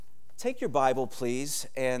Take your Bible, please,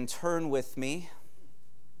 and turn with me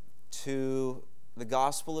to the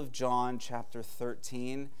Gospel of John, chapter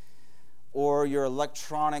 13, or your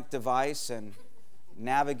electronic device and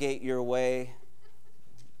navigate your way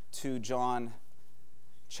to John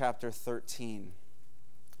chapter 13.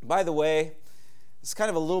 By the way, it's kind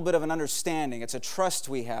of a little bit of an understanding. It's a trust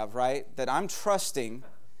we have, right? That I'm trusting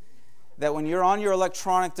that when you're on your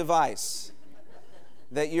electronic device,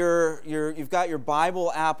 that you've got your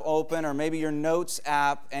Bible app open, or maybe your notes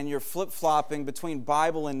app, and you're flip-flopping between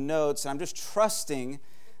Bible and notes. And I'm just trusting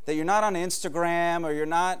that you're not on Instagram, or you're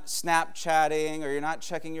not Snapchatting, or you're not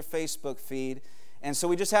checking your Facebook feed. And so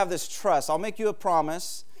we just have this trust. I'll make you a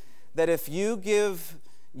promise that if you give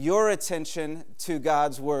your attention to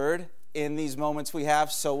God's Word in these moments we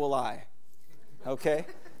have, so will I. Okay?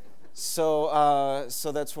 So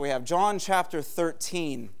that's what we have. John chapter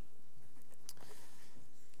 13.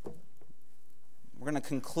 We're going to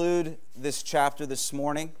conclude this chapter this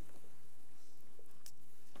morning.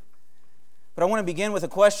 But I want to begin with a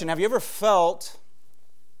question. Have you ever felt,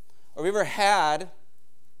 or have you ever had,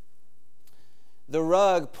 the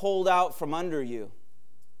rug pulled out from under you?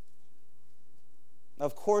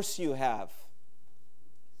 Of course you have.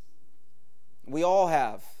 We all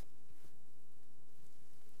have.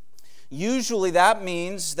 Usually that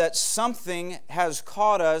means that something has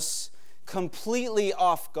caught us completely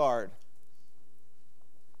off guard.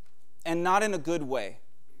 And not in a good way.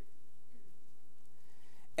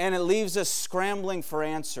 And it leaves us scrambling for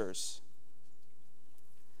answers.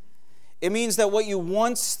 It means that what you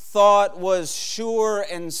once thought was sure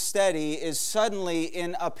and steady is suddenly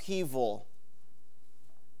in upheaval.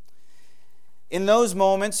 In those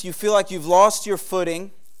moments, you feel like you've lost your footing,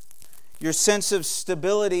 your sense of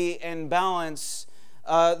stability and balance.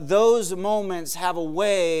 Those moments have a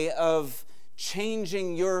way of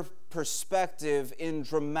changing your perspective in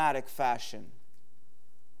dramatic fashion.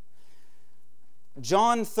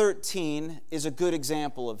 John 13 is a good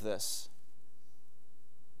example of this.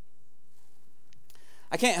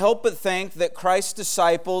 I can't help but think that Christ's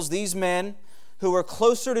disciples, these men who were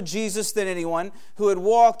closer to Jesus than anyone, who had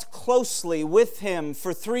walked closely with Him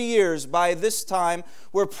for 3 years by this time,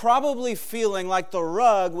 were probably feeling like the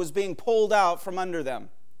rug was being pulled out from under them.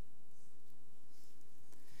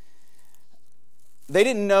 They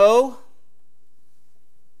didn't know.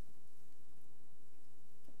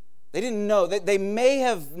 They didn't know. They may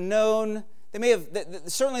have known.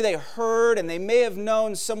 Certainly they heard, and they may have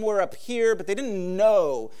known somewhere up here, but they didn't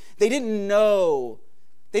know. They didn't know.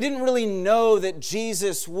 They didn't really know that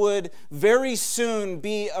Jesus would very soon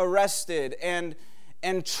be arrested and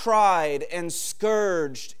tried and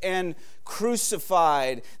scourged and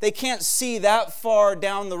crucified. They can't see that far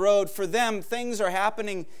down the road. For them, things are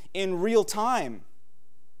happening in real time.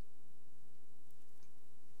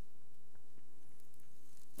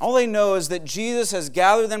 All they know is that Jesus has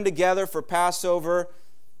gathered them together for Passover,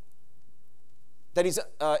 that He's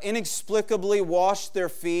inexplicably washed their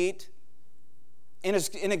feet.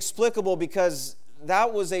 Inexplicable because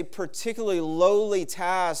that was a particularly lowly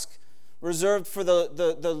task reserved for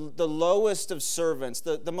the lowest of servants,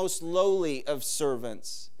 the most lowly of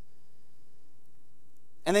servants.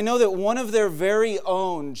 And they know that one of their very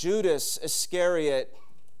own, Judas Iscariot,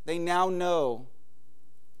 they now know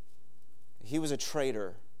he was a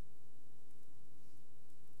traitor.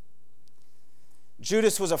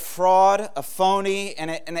 Judas was a fraud, a phony,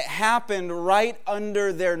 and it happened right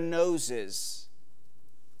under their noses.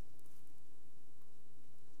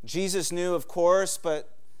 Jesus knew, of course,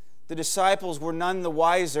 but the disciples were none the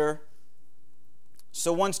wiser.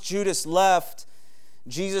 So once Judas left,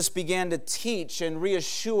 Jesus began to teach and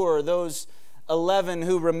reassure those 11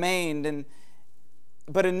 who remained.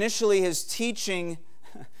 But initially his teaching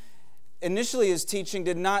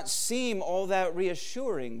did not seem all that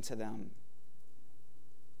reassuring to them.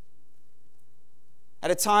 At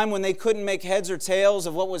a time when they couldn't make heads or tails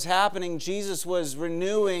of what was happening, Jesus was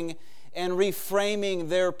renewing and reframing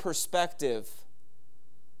their perspective.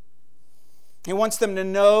 He wants them to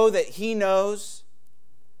know that He knows,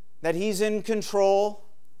 that He's in control,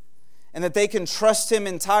 and that they can trust Him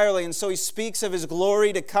entirely. And so He speaks of His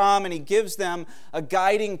glory to come, and He gives them a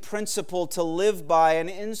guiding principle to live by. And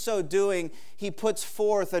in so doing, He puts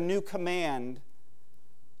forth a new command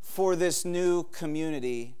for this new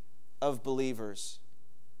community of believers.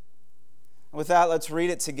 With that, let's read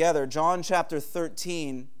it together. John chapter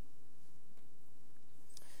 13,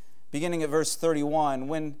 beginning at verse 31.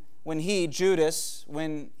 When he, Judas,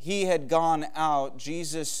 when he had gone out,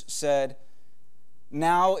 Jesus said,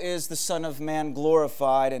 "Now is the Son of Man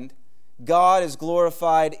glorified, and God is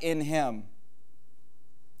glorified in Him.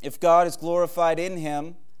 If God is glorified in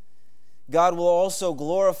Him, God will also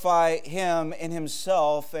glorify him in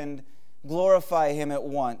himself and glorify him at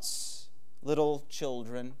once. Little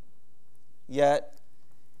children, yet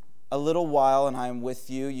a little while and I am with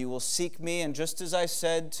you. You will seek me, and just as I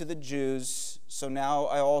said to the Jews, so now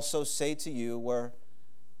I also say to you, where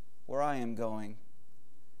I am going,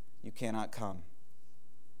 you cannot come.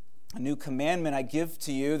 A new commandment I give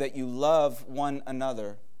to you, that you love one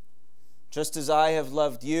another. Just as I have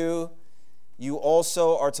loved you, you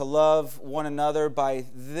also are to love one another. By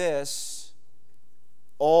this,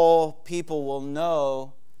 all people will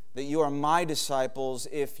know that you are my disciples,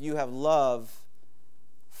 if you have love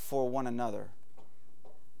for one another.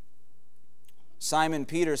 Simon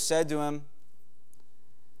Peter said to him,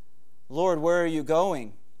 Lord, where are you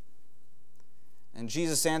going? And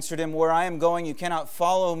Jesus answered him, where I am going, you cannot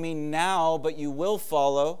follow me now, but you will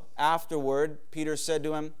follow afterward. Peter said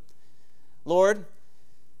to him, Lord,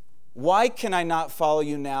 why can I not follow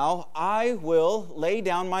you now? I will lay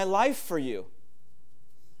down my life for you.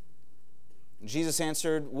 And Jesus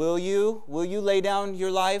answered, Will you lay down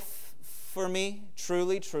your life for me?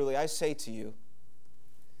 Truly, truly, I say to you,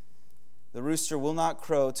 the rooster will not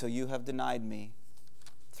crow till you have denied me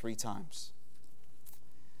 3 times.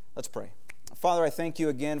 Let's pray. Father, I thank you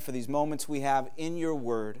again for these moments we have in your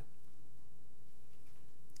word.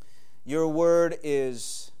 Your word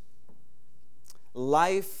is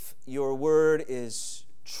life. Your word is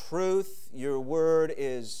truth. Your word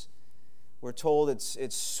is, we're told,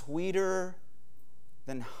 it's sweeter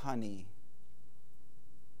than honey.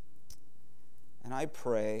 And I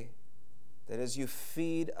pray that as you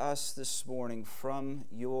feed us this morning from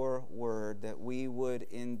your word, that we would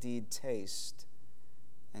indeed taste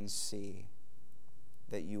and see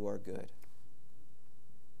that you are good.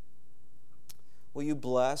 Will you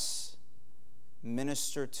bless,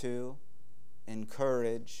 minister to,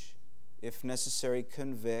 encourage, if necessary,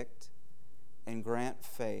 convict, and grant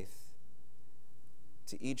faith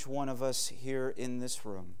to each one of us here in this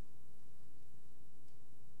room,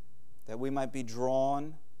 that we might be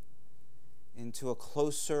drawn into a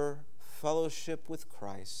closer fellowship with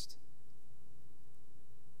Christ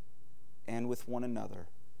and with one another.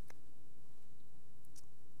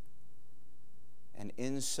 And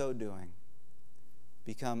in so doing,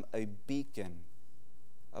 become a beacon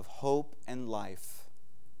of hope and life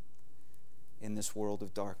in this world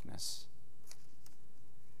of darkness.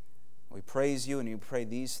 We praise you, and we pray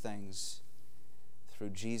these things through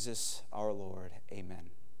Jesus our Lord.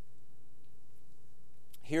 Amen.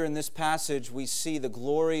 Here in this passage, we see the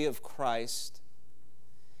glory of Christ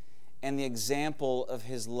and the example of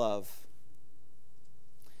his love.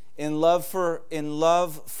 In love for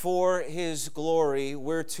his glory,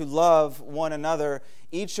 we're to love one another,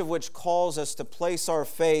 each of which calls us to place our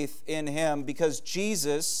faith in him, because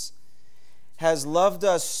Jesus has loved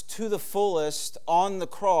us to the fullest on the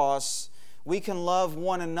cross. We can love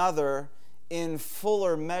one another in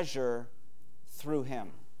fuller measure through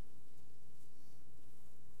him.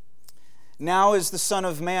 Now is the Son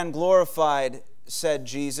of Man glorified, said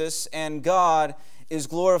Jesus, and God is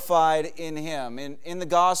glorified in him. In the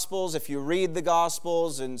Gospels, if you read the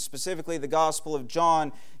Gospels, and specifically the Gospel of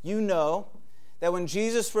John, you know that when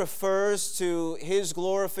Jesus refers to his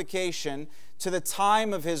glorification, to the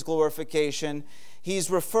time of his glorification, he's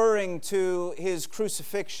referring to his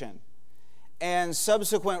crucifixion and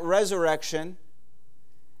subsequent resurrection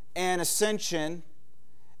and ascension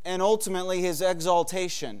and ultimately his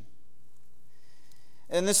exaltation.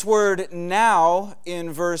 And this word now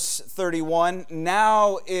in verse 31,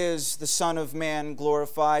 now is the Son of Man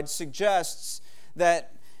glorified, suggests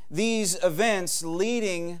that these events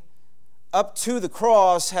leading up to the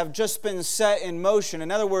cross have just been set in motion.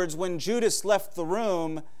 In other words, when Judas left the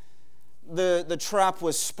room, the trap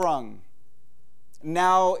was sprung.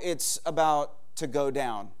 Now it's about to go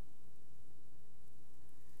down.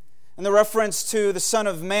 And the reference to the Son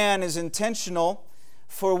of Man is intentional,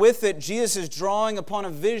 for with it, Jesus is drawing upon a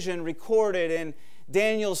vision recorded in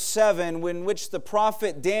Daniel 7, in which the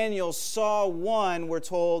prophet Daniel saw one, we're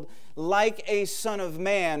told, like a son of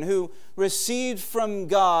man, who received from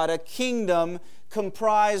God a kingdom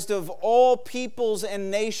comprised of all peoples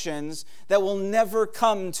and nations that will never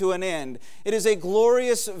come to an end. It is a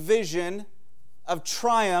glorious vision of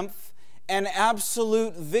triumph and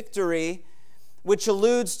absolute victory, which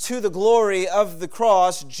alludes to the glory of the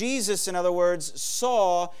cross. Jesus, in other words,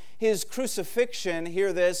 saw his crucifixion,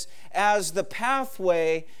 hear this, as the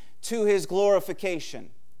pathway to his glorification.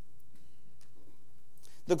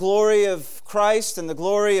 The glory of Christ and the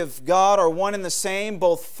glory of God are one and the same.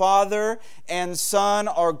 Both Father and Son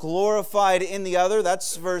are glorified in the other.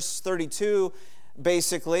 That's verse 32,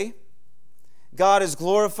 basically. God is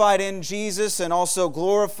glorified in Jesus and also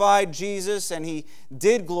glorified Jesus, and He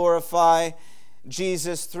did glorify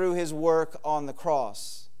Jesus through His work on the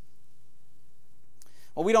cross.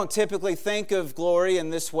 Well, we don't typically think of glory in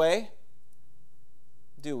this way,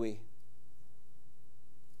 do we?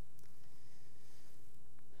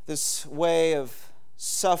 This way of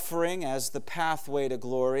suffering as the pathway to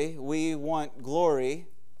glory. We want glory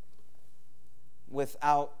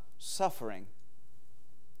without suffering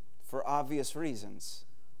for obvious reasons.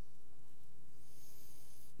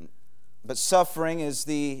 But suffering is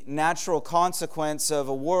the natural consequence of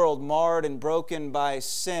a world marred and broken by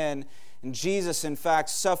sin. And Jesus, in fact,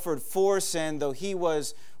 suffered for sin, though He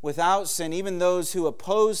was without sin. Even those who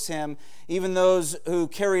opposed Him, even those who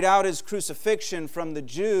carried out His crucifixion, from the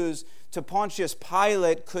Jews to Pontius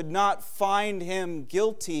Pilate, could not find Him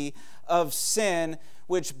guilty of sin,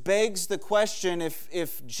 which begs the question,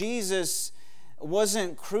 if Jesus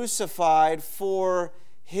wasn't crucified for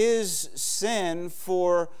His sin,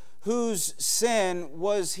 for whose sin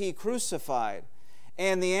was He crucified?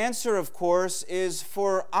 And the answer, of course, is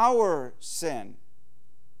for our sin.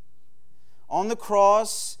 On the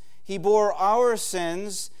cross, He bore our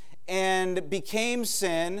sins and became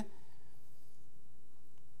sin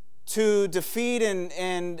to defeat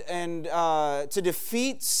to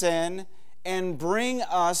defeat sin and bring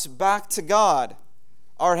us back to God,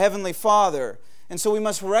 our Heavenly Father. And so we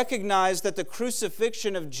must recognize that the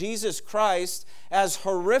crucifixion of Jesus Christ, as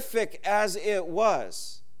horrific as it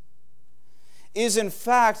was, is in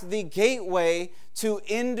fact the gateway to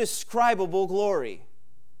indescribable glory.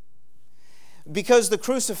 Because the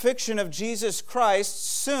crucifixion of Jesus Christ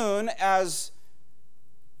soon, as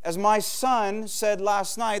my son said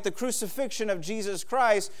last night, the crucifixion of Jesus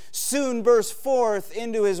Christ soon burst forth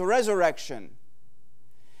into His resurrection.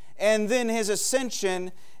 And then His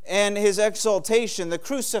ascension and His exaltation. The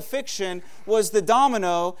crucifixion was the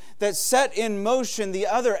domino that set in motion the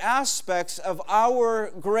other aspects of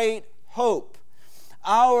our great hope,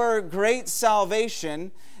 our great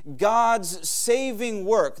salvation, God's saving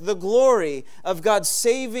work, the glory of God's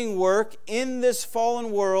saving work in this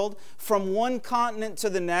fallen world, from one continent to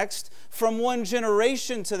the next, from one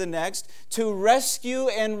generation to the next, to rescue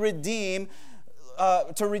and redeem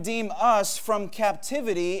us from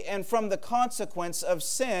captivity and from the consequence of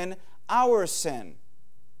sin, our sin.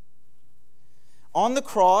 On the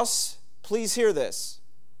cross, please hear this,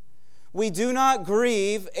 we do not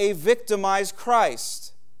grieve a victimized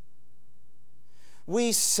Christ.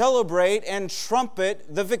 We celebrate and trumpet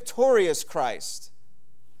the victorious Christ.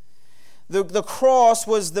 The cross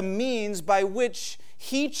was the means by which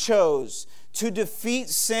He chose to defeat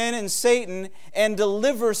sin and Satan and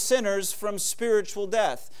deliver sinners from spiritual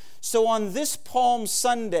death. So on this Palm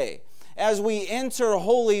Sunday, as we enter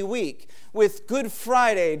Holy Week, with Good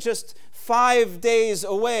Friday just 5 days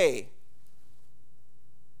away,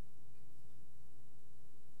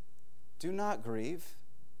 do not grieve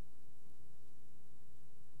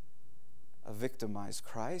a victimized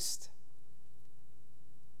Christ.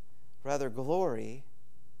 Rather, glory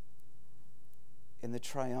in the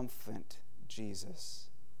triumphant Jesus.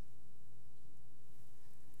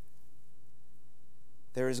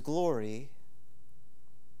 There is glory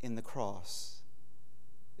in the cross,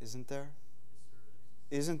 isn't there?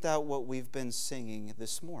 Isn't that what we've been singing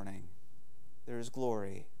this morning? There is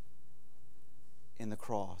glory in the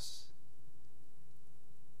cross,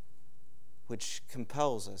 which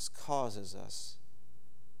compels us, causes us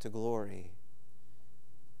to glory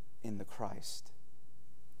in the Christ.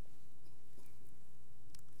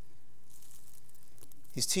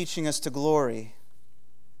 He's teaching us to glory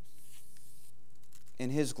in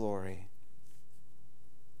His glory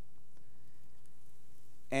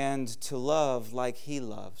and to love like He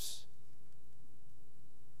loves,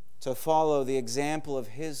 to follow the example of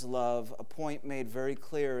His love, a point made very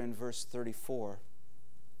clear in verse 34.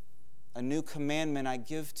 A new commandment I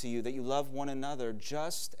give to you, that you love one another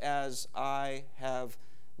just as I have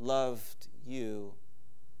loved you.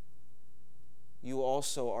 You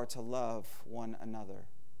also are to love one another.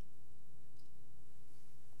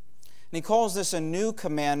 And He calls this a new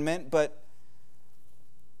commandment, but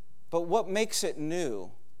what makes it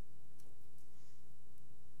new?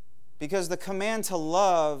 Because the command to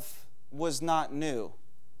love was not new.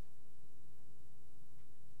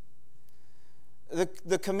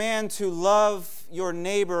 The command to love your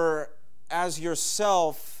neighbor as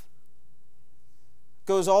yourself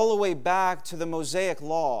goes all the way back to the Mosaic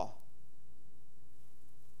Law.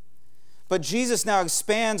 But Jesus now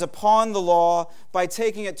expands upon the law by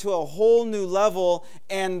taking it to a whole new level,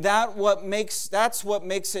 and that's what makes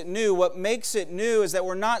it new. What makes it new is that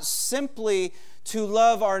we're not simply to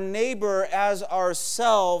love our neighbor as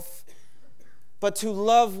ourselves, but to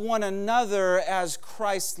love one another as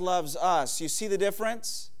Christ loves us. You see the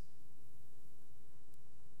difference?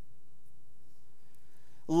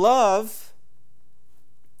 Love,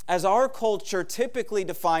 as our culture typically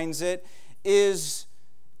defines it, is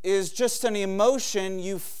just an emotion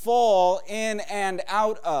you fall in and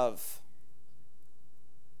out of.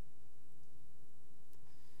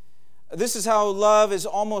 This is how love is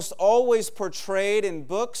almost always portrayed in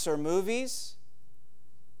books or movies,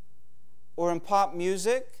 or in pop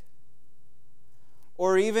music,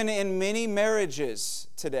 or even in many marriages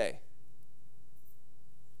today.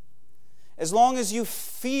 As long as you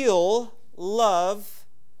feel love,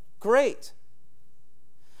 great.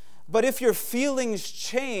 But if your feelings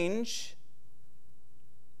change,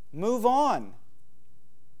 move on.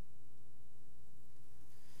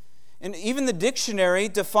 And even the dictionary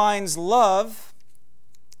defines love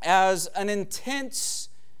as an intense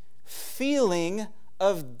feeling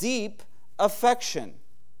of deep affection.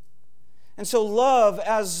 And so love,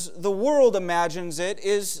 as the world imagines it,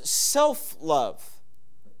 is self-love.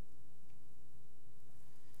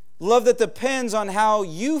 Love that depends on how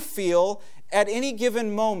you feel at any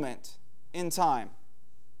given moment in time.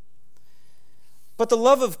 But the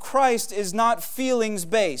love of Christ is not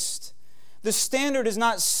feelings-based. The standard is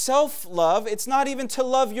not self-love. It's not even to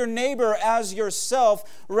love your neighbor as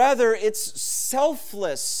yourself. Rather, it's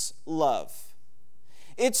selfless love.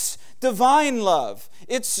 It's divine love.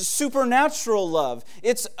 It's supernatural love.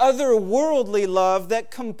 It's otherworldly love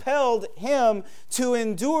that compelled Him to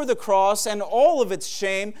endure the cross and all of its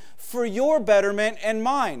shame for your betterment and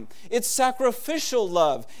mine. It's sacrificial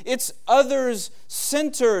love. It's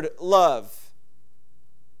others-centered love.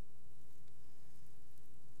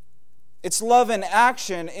 It's love in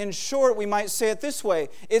action. In short, we might say it this way.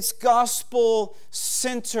 It's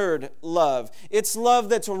gospel-centered love. It's love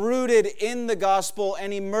that's rooted in the gospel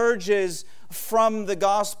and emerges from the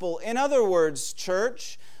gospel. In other words,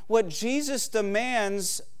 church, what Jesus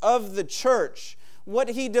demands of the church, what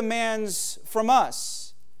He demands from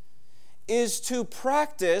us, is to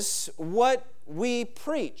practice what we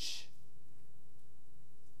preach.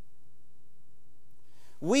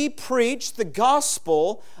 We preach the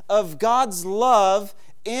gospel of God's love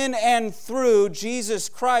in and through Jesus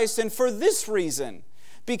Christ, and for this reason,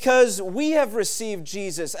 because we have received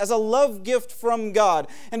Jesus as a love gift from God,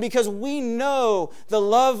 and because we know the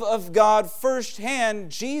love of God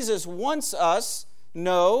firsthand, Jesus wants us,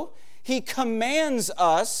 He commands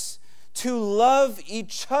us to love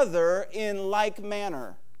each other in like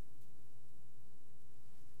manner.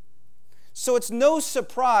 So it's no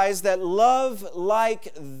surprise that love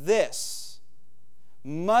like this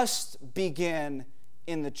must begin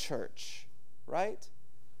in the church, right?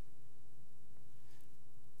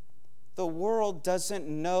 The world doesn't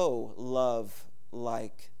know love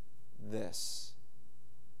like this.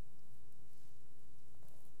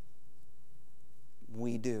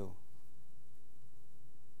 We do.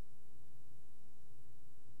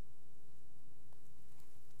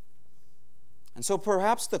 And so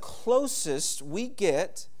perhaps the closest we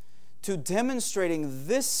get to demonstrating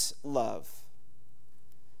this love,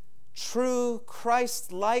 true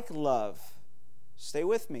Christ-like love, stay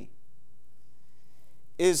with me,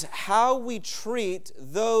 is how we treat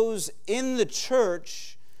those in the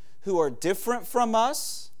church who are different from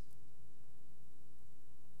us,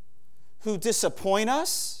 who disappoint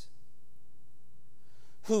us,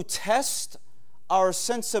 who test our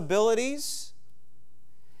sensibilities,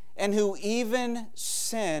 and who even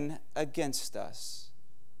sin against us.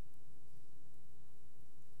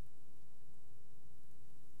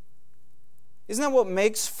 Isn't that what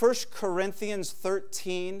makes 1 Corinthians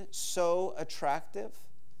 13 so attractive?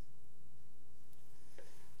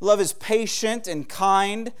 Love is patient and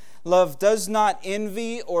kind. Love does not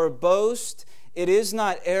envy or boast. It is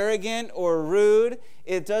not arrogant or rude.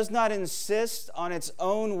 It does not insist on its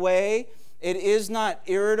own way. It is not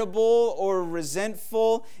irritable or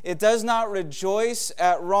resentful. It does not rejoice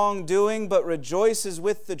at wrongdoing, but rejoices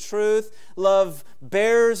with the truth. Love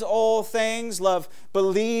bears all things. Love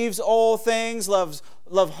believes all things. Love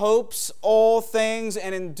hopes all things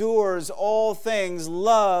and endures all things.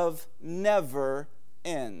 Love never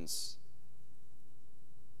ends.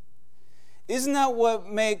 Isn't that what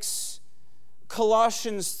makes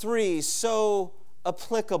Colossians 3 so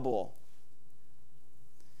applicable?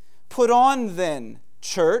 Put on then,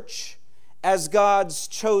 church, as God's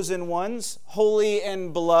chosen ones, holy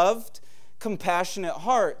and beloved, compassionate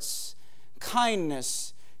hearts,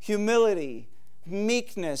 kindness, humility,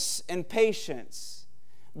 meekness, and patience,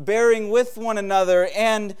 bearing with one another,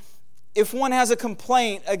 and If one has a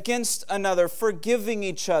complaint against another, forgiving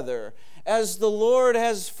each other. As the Lord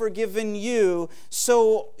has forgiven you,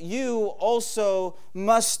 so you also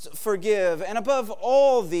must forgive. And above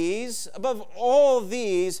all these,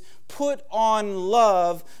 put on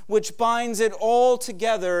love, which binds it all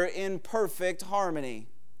together in perfect harmony.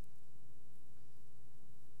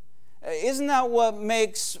 Isn't that what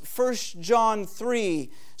makes 1 John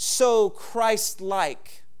 3 so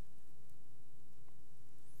Christ-like?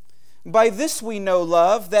 By this we know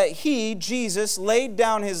love, that He, Jesus, laid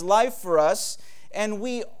down His life for us, and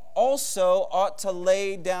we also ought to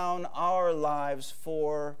lay down our lives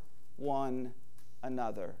for one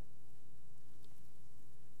another.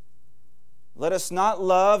 Let us not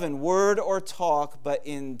love in word or talk, but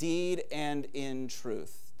in deed and in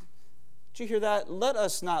truth. Did you hear that? Let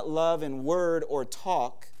us not love in word or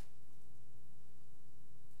talk,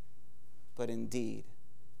 but in deed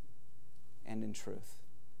and in truth.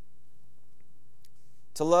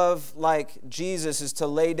 To love like Jesus is to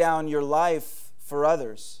lay down your life for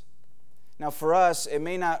others. Now, for us, it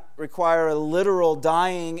may not require a literal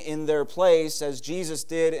dying in their place as Jesus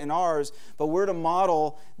did in ours, but we're to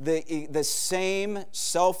model the same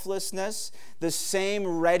selflessness, the same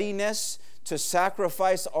readiness to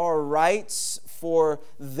sacrifice our rights for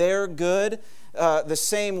their good, the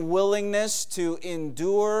same willingness to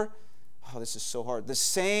endure. Oh, this is so hard. The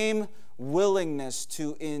same willingness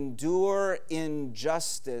to endure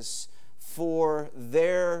injustice for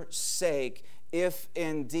their sake, if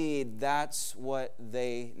indeed that's what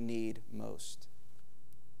they need most.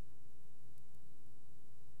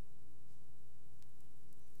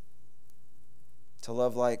 To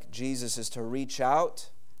love like Jesus is to reach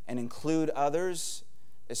out and include others,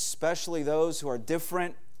 especially those who are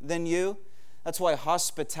different than you. That's why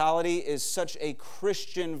hospitality is such a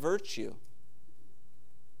Christian virtue.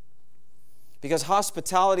 Because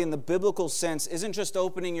hospitality in the biblical sense isn't just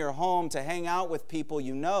opening your home to hang out with people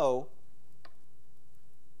you know,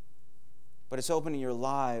 but it's opening your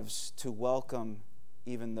lives to welcome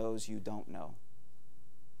even those you don't know.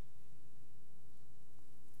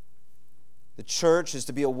 The church is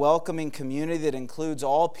to be a welcoming community that includes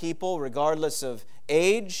all people, regardless of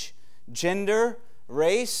age, gender,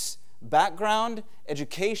 race, background,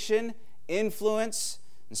 education, influence,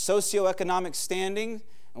 and socioeconomic standing.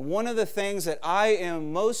 And one of the things that I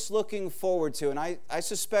am most looking forward to, and I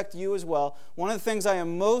suspect you as well, one of the things I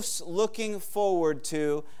am most looking forward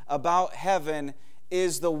to about heaven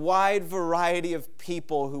is the wide variety of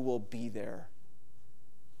people who will be there.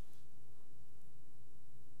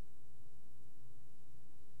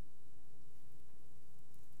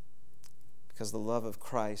 Because the love of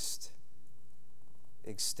Christ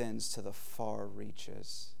extends to the far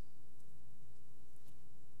reaches.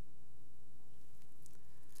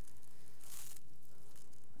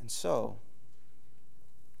 And so,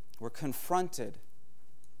 we're confronted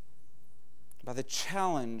by the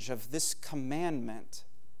challenge of this commandment.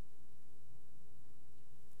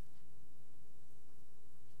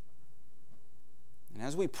 And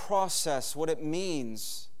as we process what it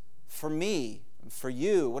means for me, and for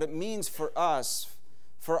you, what it means for us,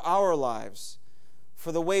 for our lives,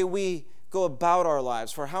 for the way we go about our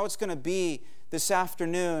lives, for how it's going to be this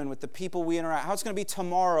afternoon with the people we interact, how it's going to be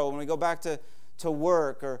tomorrow when we go back to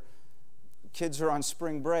work or kids are on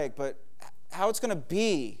spring break, but how it's going to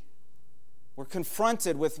be. We're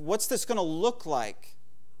confronted with what's this going to look like?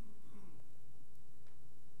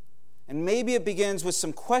 And maybe it begins with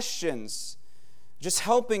some questions, just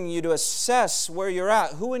helping you to assess where you're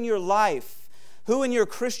at, who in your life, who in your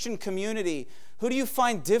Christian community, who do you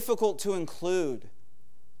find difficult to include?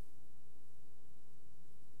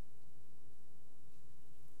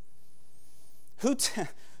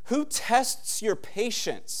 Who tests your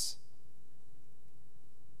patience?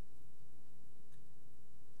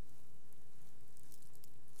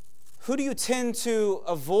 Who do you tend to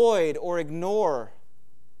avoid or ignore?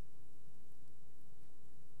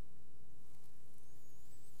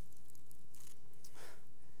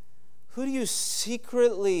 Who do you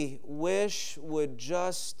secretly wish would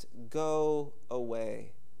just go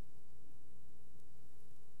away?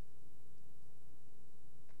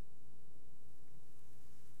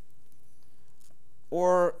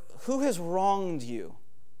 Or who has wronged you?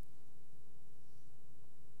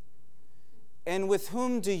 And with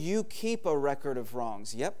whom do you keep a record of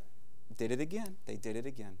wrongs? Yep, did it again. They did it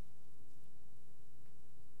again.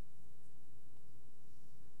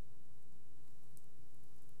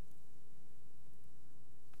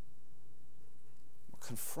 We're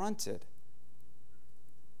confronted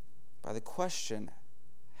by the question,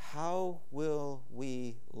 how will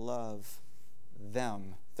we love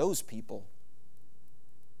them, those people?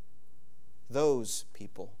 those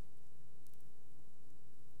people.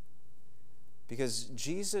 Because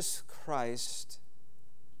Jesus Christ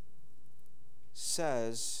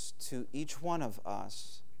says to each one of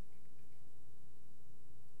us,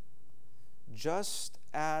 just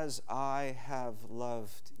as I have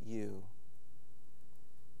loved you,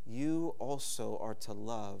 you also are to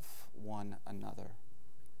love one another.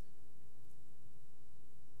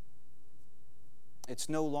 It's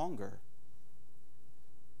no longer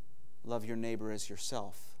love your neighbor as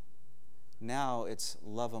yourself. Now it's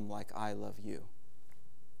love them like I love you.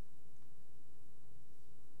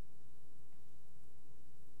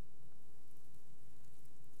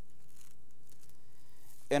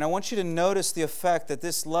 And I want you to notice the effect that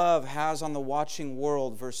this love has on the watching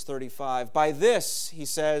world, verse 35. By this, he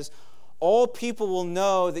says, all people will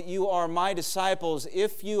know that you are my disciples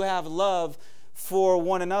if you have love for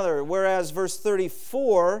one another. Whereas verse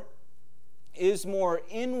 34 is more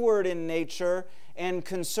inward in nature and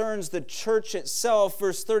concerns the church itself.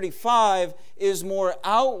 Verse 35 is more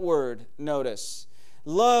outward, notice.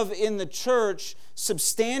 Love in the church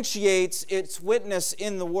substantiates its witness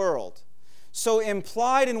in the world. So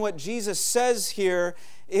implied in what Jesus says here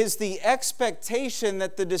is the expectation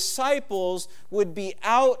that the disciples would be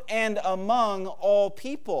out and among all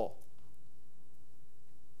people.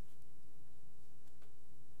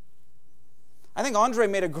 I think Andre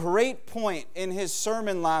made a great point in his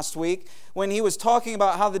sermon last week when he was talking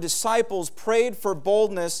about how the disciples prayed for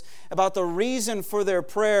boldness, about the reason for their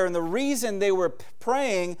prayer. And the reason they were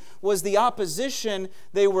praying was the opposition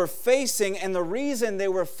they were facing. And the reason they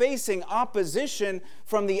were facing opposition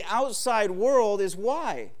from the outside world is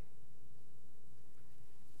why?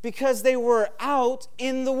 Because they were out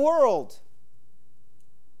in the world.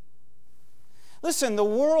 Listen, the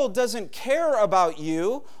world doesn't care about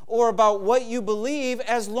you or about what you believe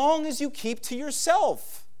as long as you keep to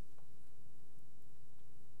yourself.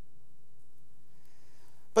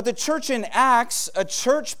 But the church in Acts, a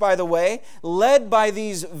church, by the way, led by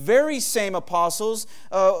these very same apostles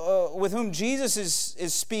with whom Jesus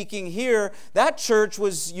is speaking here, that church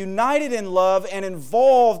was united in love and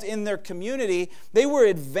involved in their community. They were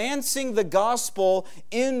advancing the gospel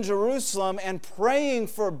in Jerusalem and praying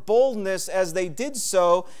for boldness as they did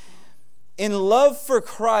so. In love for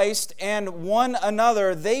Christ and one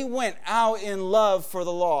another, they went out in love for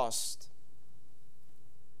the lost.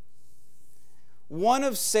 One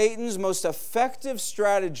of Satan's most effective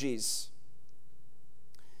strategies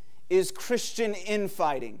is Christian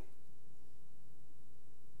infighting.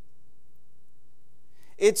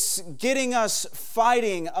 It's getting us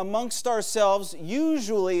fighting amongst ourselves,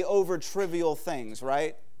 usually over trivial things,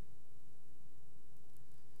 right?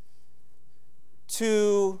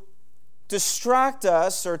 To distract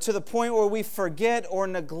us, or to the point where we forget or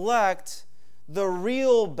neglect the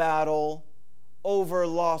real battle over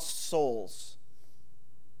lost souls.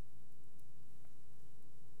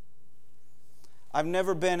 I've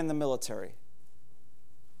never been in the military.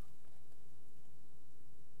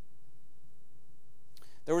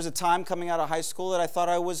 There was a time coming out of high school that I thought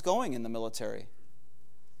I was going in the military.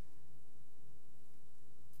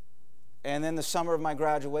 And then the summer of my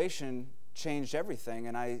graduation changed everything,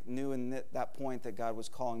 and I knew in that point that God was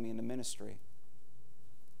calling me into ministry.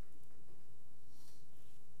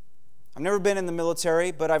 I've never been in the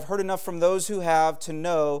military, but I've heard enough from those who have to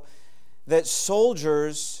know that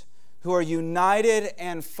soldiers who are united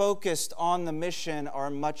and focused on the mission are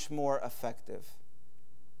much more effective.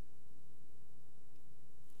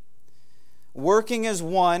 Working as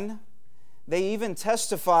one, they even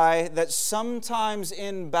testify that sometimes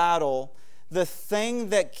in battle, the thing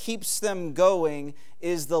that keeps them going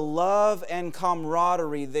is the love and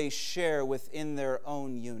camaraderie they share within their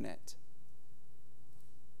own unit.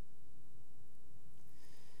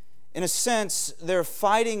 In a sense, they're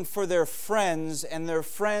fighting for their friends, and their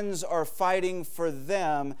friends are fighting for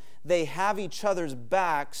them. They have each other's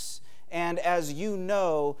backs, and as you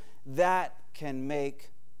know, that can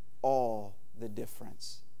make all the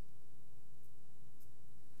difference.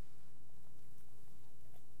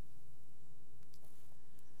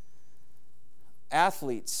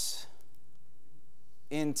 Athletes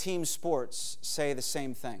in team sports say the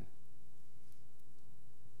same thing.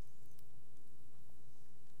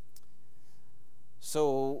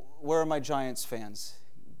 So, where are my Giants fans?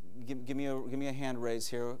 Give me a hand raise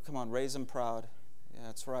here. Come on, raise them proud. Yeah,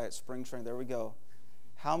 that's right, spring training. There we go.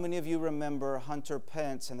 How many of you remember Hunter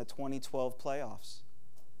Pence in the 2012 playoffs?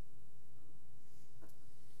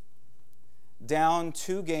 Down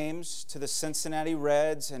 2 games to the Cincinnati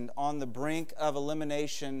Reds and on the brink of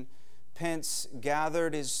elimination, Pence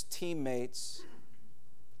gathered his teammates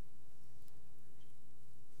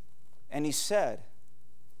And he said,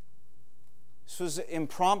 this was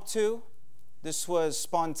impromptu, this was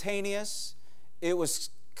spontaneous, it was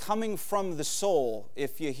coming from the soul,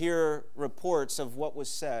 if you hear reports of what was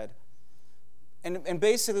said. And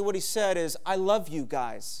basically what he said is, I love you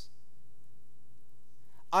guys.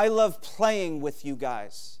 I love playing with you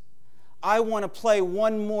guys. I want to play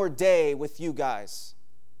one more day with you guys.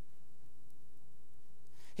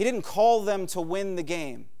 He didn't call them to win the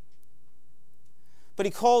game, but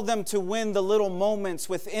he called them to win the little moments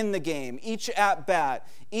within the game, each at-bat,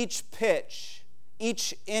 each pitch,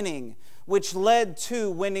 each inning, which led to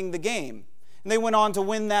winning the game. And they went on to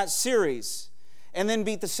win that series, and then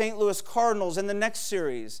beat the St. Louis Cardinals in the next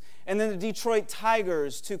series, and then the Detroit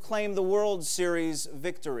Tigers to claim the World Series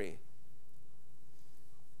victory.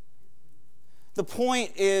 The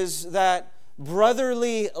point is that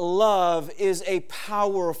brotherly love is a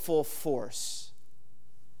powerful force.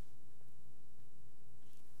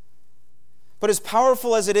 But as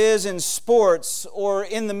powerful as it is in sports or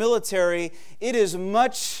in the military, it is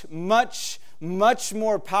much, much, much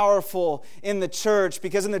more powerful in the church,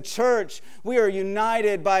 because in the church we are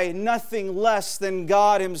united by nothing less than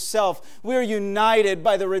God Himself. We are united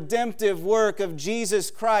by the redemptive work of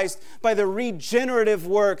Jesus Christ, by the regenerative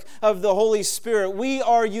work of the Holy Spirit. We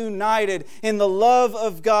are united in the love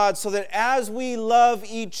of God, so that as we love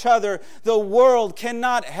each other, the world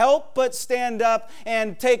cannot help but stand up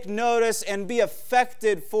and take notice and be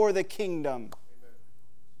affected for the kingdom.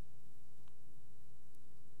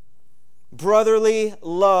 Brotherly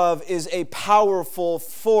love is a powerful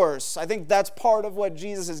force. I think that's part of what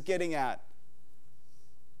Jesus is getting at.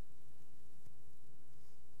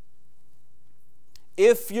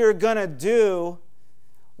 If you're going to do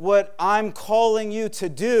what I'm calling you to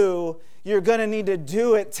do, you're going to need to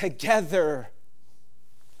do it together.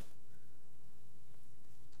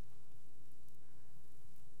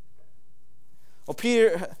 Well,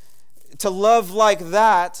 Peter, to love like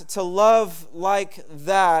that, to love like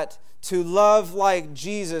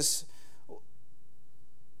Jesus,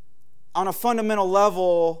 on a fundamental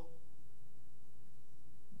level,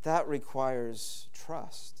 that requires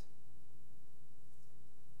trust.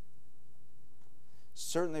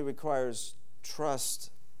 Certainly requires trust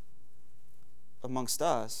amongst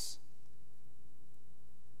us,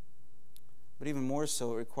 but even more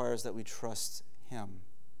so, it requires that we trust Him.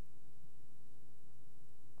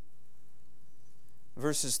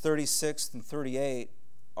 Verses 36 and 38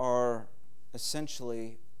 are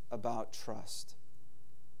essentially about trust.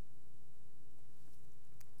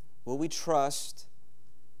 Will we trust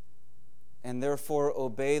and therefore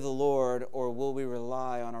obey the Lord, or will we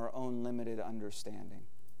rely on our own limited understanding?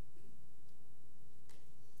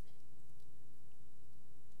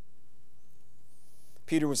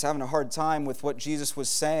 Peter was having a hard time with what Jesus was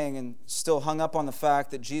saying and still hung up on the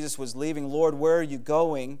fact that Jesus was leaving. Lord, where are you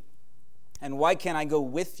going? And why can't I go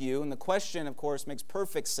with you? And the question, of course, makes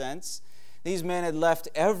perfect sense. These men had left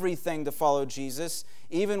everything to follow Jesus.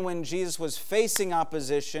 Even when Jesus was facing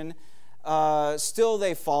opposition, still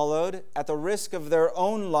they followed at the risk of their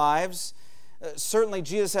own lives. Certainly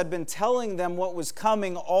Jesus had been telling them what was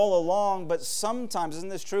coming all along, but sometimes, isn't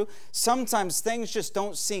this true? Sometimes things just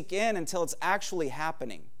don't sink in until it's actually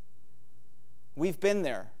happening. We've been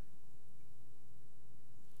there.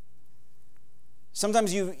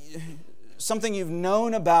 Sometimes something you've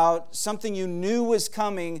known about, something you knew was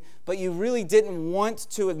coming, but you really didn't want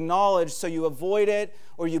to acknowledge, so you avoid it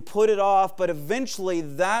or you put it off, but eventually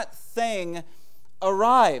that thing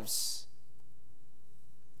arrives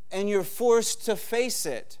and you're forced to face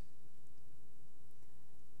it.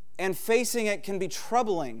 And facing it can be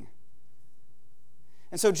troubling.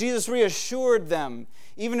 And so Jesus reassured them,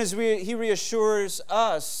 even as He reassures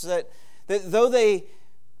us, that though they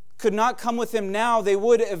could not come with Him now, they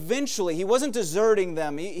would eventually. He wasn't deserting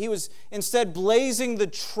them. He was instead blazing the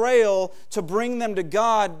trail to bring them to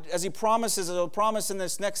God, as He'll promise in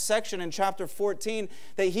this next section in chapter 14,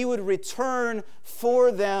 that He would return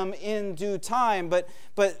for them in due time. But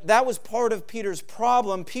that was part of Peter's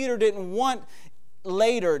problem. Peter didn't want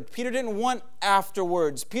later. Peter didn't want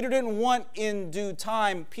afterwards. Peter didn't want in due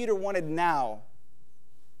time. Peter wanted now.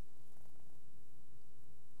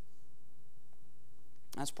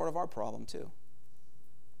 That's part of our problem too.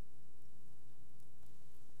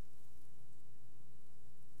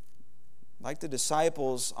 Like the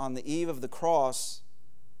disciples on the eve of the cross,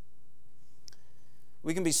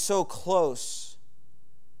 we can be so close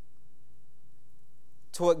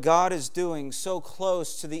to what God is doing, so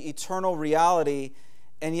close to the eternal reality,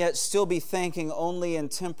 and yet still be thinking only in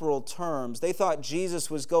temporal terms. They thought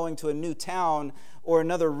Jesus was going to a new town or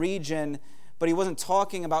another region, but he wasn't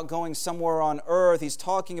talking about going somewhere on earth. He's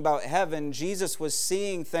talking about heaven. Jesus was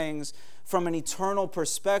seeing things from an eternal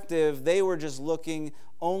perspective. They were just looking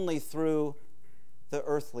only through the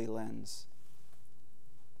earthly lens.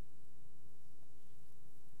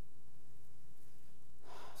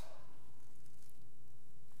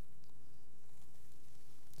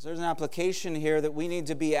 So there's an application here that we need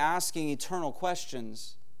to be asking eternal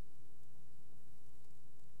questions.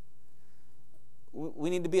 We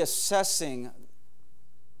need to be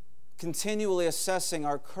continually assessing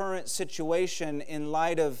our current situation in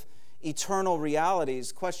light of eternal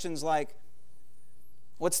realities. Questions like,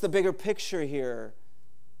 what's the bigger picture here?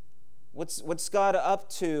 What's God up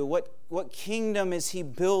to? What kingdom is He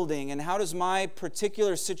building? And how does my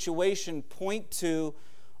particular situation point to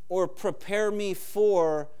or prepare me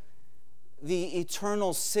for the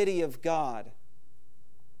eternal city of God?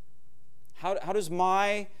 How does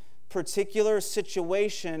my particular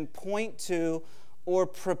situation point to or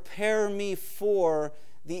prepare me for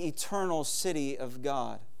the eternal city of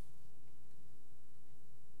God?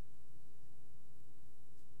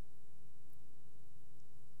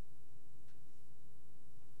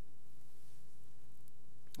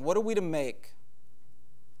 What are we to make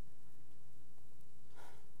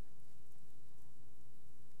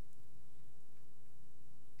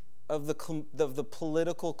of the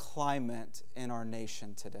political climate in our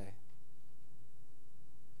nation today?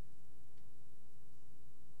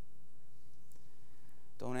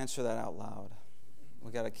 Don't answer that out loud.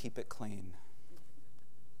 We got to keep it clean.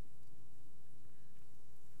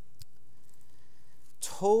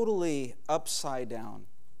 Totally upside down.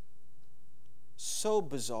 So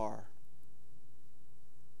bizarre.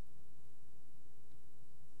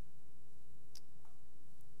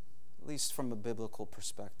 At least from a biblical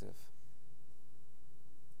perspective.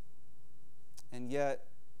 And yet,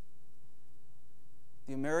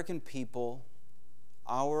 the American people,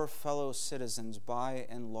 our fellow citizens, by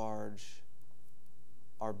and large,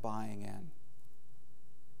 are buying in.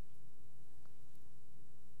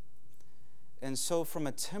 And so from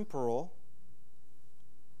a temporal,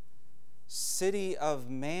 city of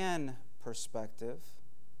man perspective,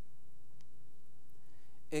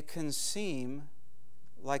 it can seem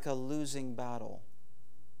like a losing battle.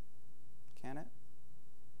 Can it?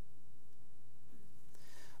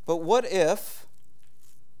 But what if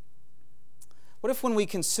when we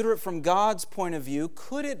consider it from God's point of view,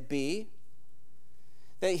 could it be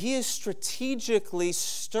that He is strategically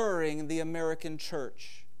stirring the American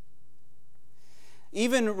church,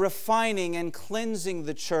 even refining and cleansing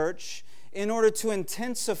the church in order to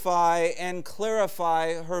intensify and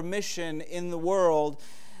clarify her mission in the world?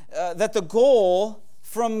 That the goal,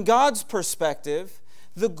 from God's perspective,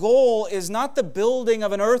 the goal is not the building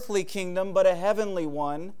of an earthly kingdom, but a heavenly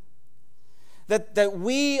one. That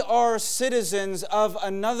we are citizens of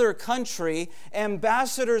another country,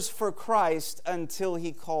 ambassadors for Christ until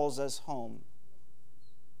He calls us home.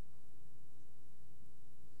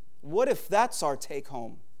 What if that's our take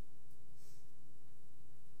home?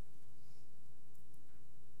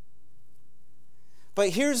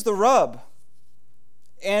 But here's the rub,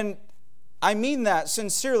 and I mean that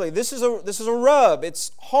sincerely. This is a rub.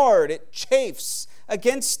 It's hard. It chafes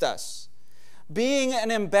against us. Being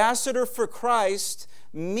an ambassador for Christ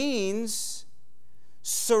means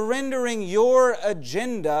surrendering your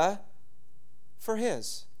agenda for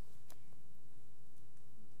His.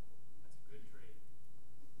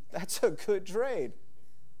 That's a good trade.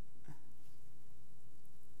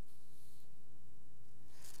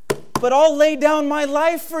 But I'll lay down my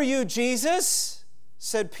life for you, Jesus,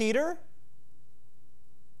 said Peter.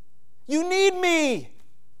 You need me.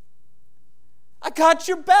 I got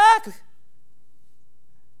your back.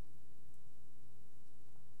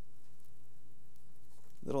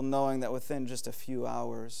 Little knowing that within just a few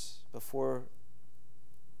hours before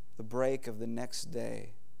the break of the next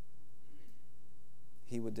day,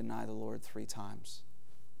 he would deny the Lord 3 times.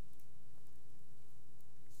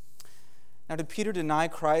 Now, did Peter deny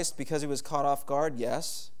Christ because he was caught off guard?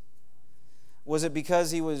 Yes. Was it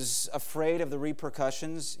because he was afraid of the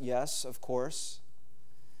repercussions? Yes, of course.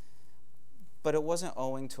 But it wasn't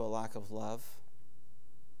owing to a lack of love.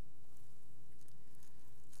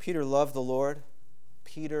 Peter loved the Lord.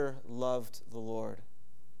 Peter loved the Lord.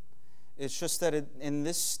 It's just that in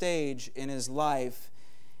this stage in his life,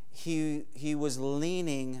 he was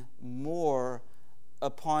leaning more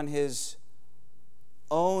upon his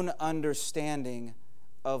own understanding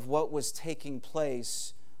of what was taking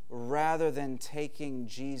place rather than taking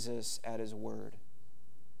Jesus at His word.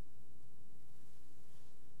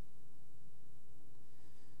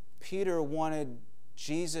 Peter wanted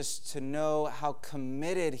Jesus to know how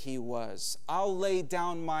committed he was. I'll lay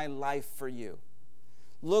down my life for you.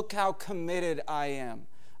 Look how committed I am.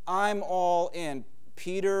 I'm all in.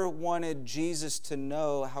 Peter wanted Jesus to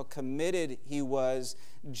know how committed he was.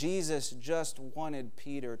 Jesus just wanted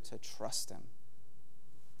Peter to trust him.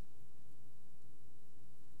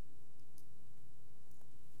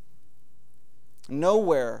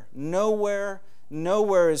 Nowhere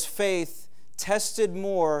is faith tested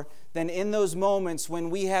more than in those moments when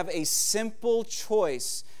we have a simple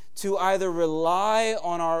choice to either rely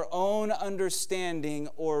on our own understanding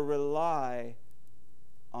or rely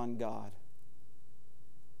on God.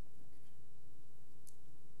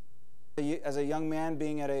 As a young man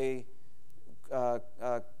being at a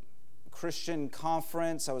Christian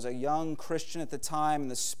conference, I was a young Christian at the time,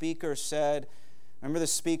 and the speaker said, I remember the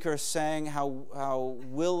speaker saying how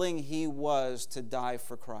willing he was to die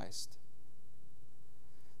for Christ.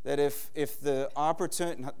 That if the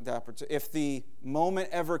moment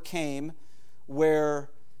ever came where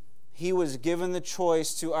he was given the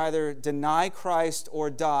choice to either deny Christ or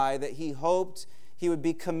die, that he hoped he would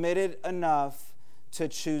be committed enough to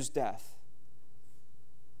choose death.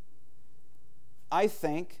 I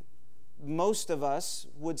think most of us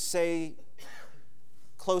would say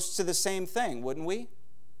close to the same thing, wouldn't we?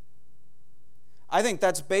 I think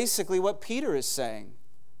that's basically what Peter is saying.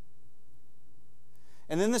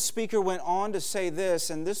 And then the speaker went on to say this,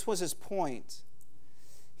 and this was his point.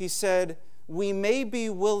 He said, we may be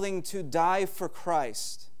willing to die for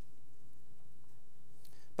Christ,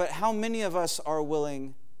 but how many of us are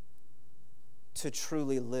willing to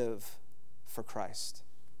truly live for Christ?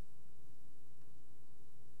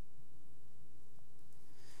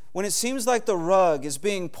 When it seems like the rug is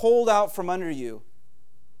being pulled out from under you,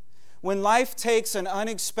 when life takes an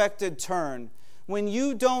unexpected turn, when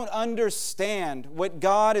you don't understand what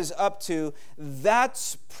God is up to,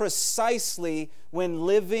 that's precisely when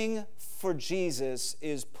living for Jesus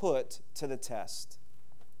is put to the test.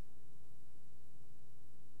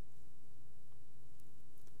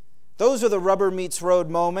 Those are the rubber meets road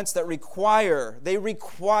moments that require you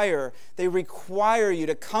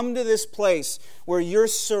to come to this place where you're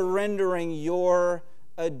surrendering your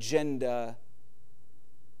agenda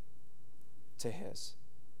to His.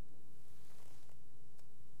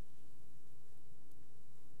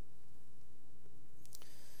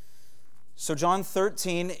 So John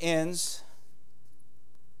 13 ends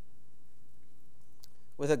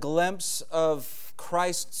with a glimpse of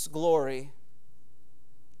Christ's glory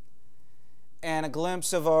and a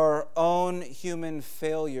glimpse of our own human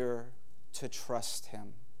failure to trust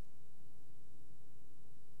Him.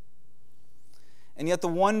 And yet the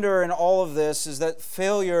wonder in all of this is that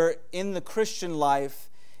failure in the Christian life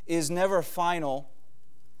is never final,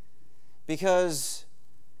 because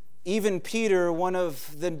even Peter, one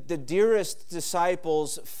of the dearest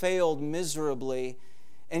disciples, failed miserably.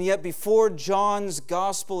 And yet before John's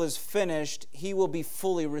gospel is finished, he will be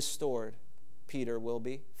fully restored. Peter will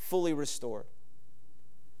be fully restored.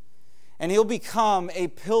 And he'll become a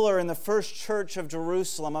pillar in the first church of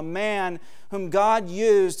Jerusalem, a man whom God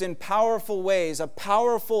used in powerful ways, a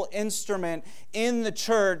powerful instrument in the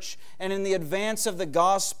church and in the advance of the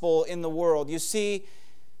gospel in the world. You see,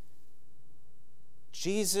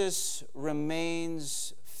 Jesus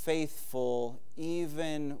remains faithful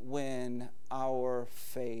even when our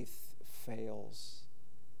faith fails.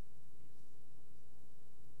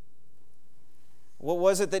 What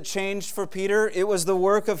was it that changed for Peter? It was the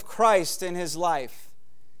work of Christ in his life.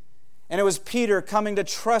 And it was Peter coming to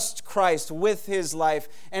trust Christ with his life.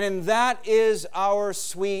 And that is our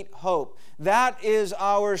sweet hope. That is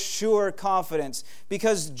our sure confidence.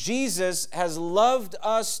 Because Jesus has loved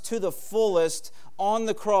us to the fullest on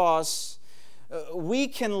the cross, we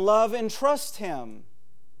can love and trust Him.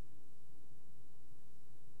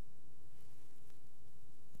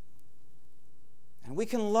 And we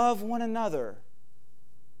can love one another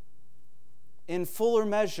in fuller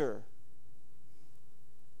measure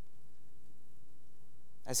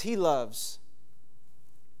as He loves.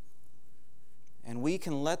 And we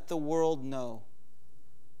can let the world know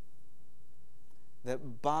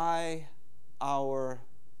that by our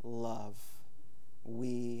love,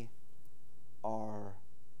 we are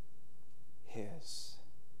His.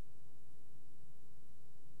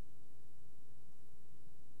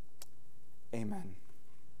 Amen.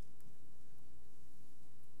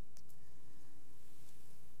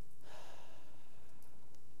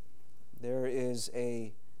 There's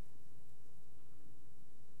a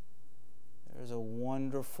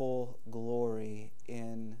wonderful glory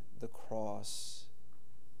in the cross.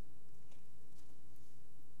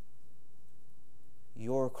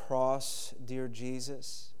 your cross, dear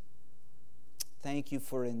Jesus. Thank you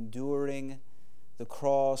for enduring the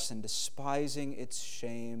cross and despising its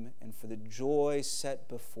shame, and for the joy set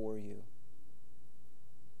before you.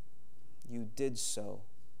 You did so,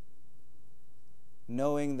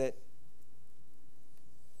 knowing that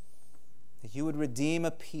you would redeem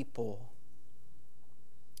a people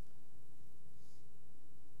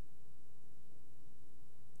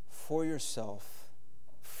for yourself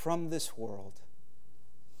from this world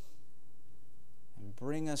and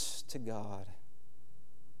bring us to God.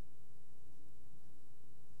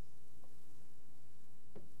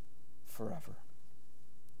 Forever.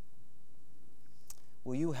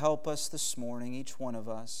 Will you help us this morning, each one of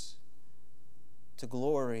us, to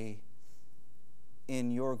glory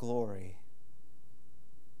in your glory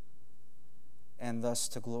and thus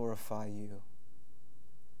to glorify you?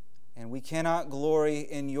 And we cannot glory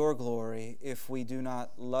in your glory if we do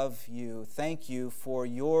not love you. Thank you for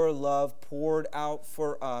your love poured out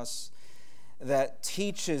for us that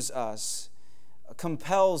teaches us,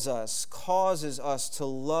 compels us, causes us to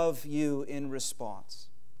love you in response.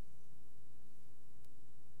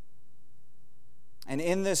 And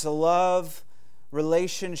in this love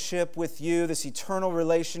relationship with you, this eternal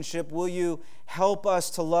relationship, will you help us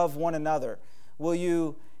to love one another? Will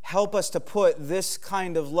you help us to put this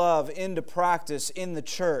kind of love into practice in the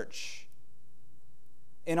church,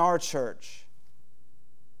 in our church?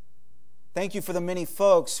 Thank you for the many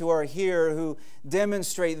folks who are here who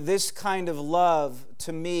demonstrate this kind of love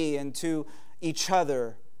to me and to each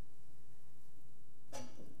other.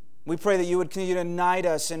 We pray that you would continue to unite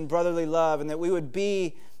us in brotherly love, and that we would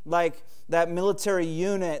be like that military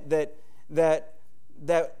unit that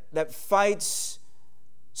fights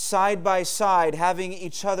side by side, having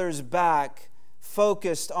each other's back,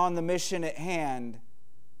 focused on the mission at hand.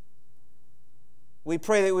 We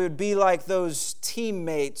pray that we would be like those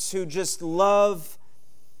teammates who just love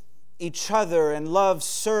each other and love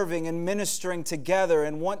serving and ministering together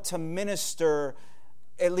and want to minister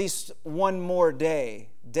at least one more day,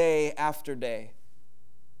 day after day.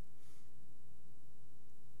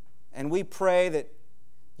 And we pray that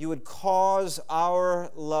you would cause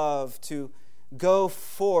our love to go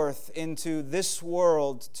forth into this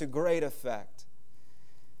world to great effect.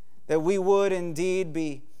 That we would indeed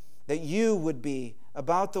be, that you would be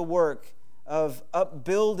about the work of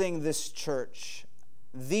upbuilding this church,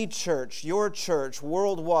 the church, your church,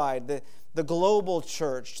 worldwide, the global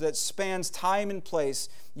church that spans time and place.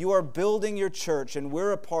 You are building your church, and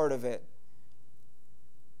we're a part of it.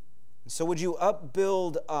 So would you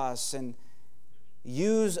upbuild us and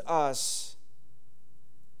use us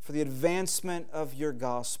for the advancement of your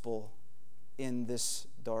gospel in this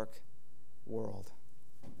dark world.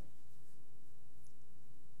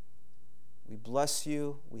 We bless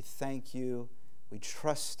you, we thank you, we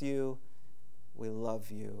trust you, we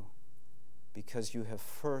love you, because you have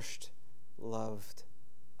first loved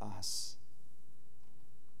us.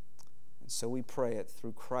 And so we pray it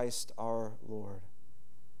through Christ our Lord.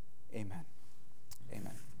 Amen.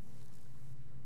 Amen.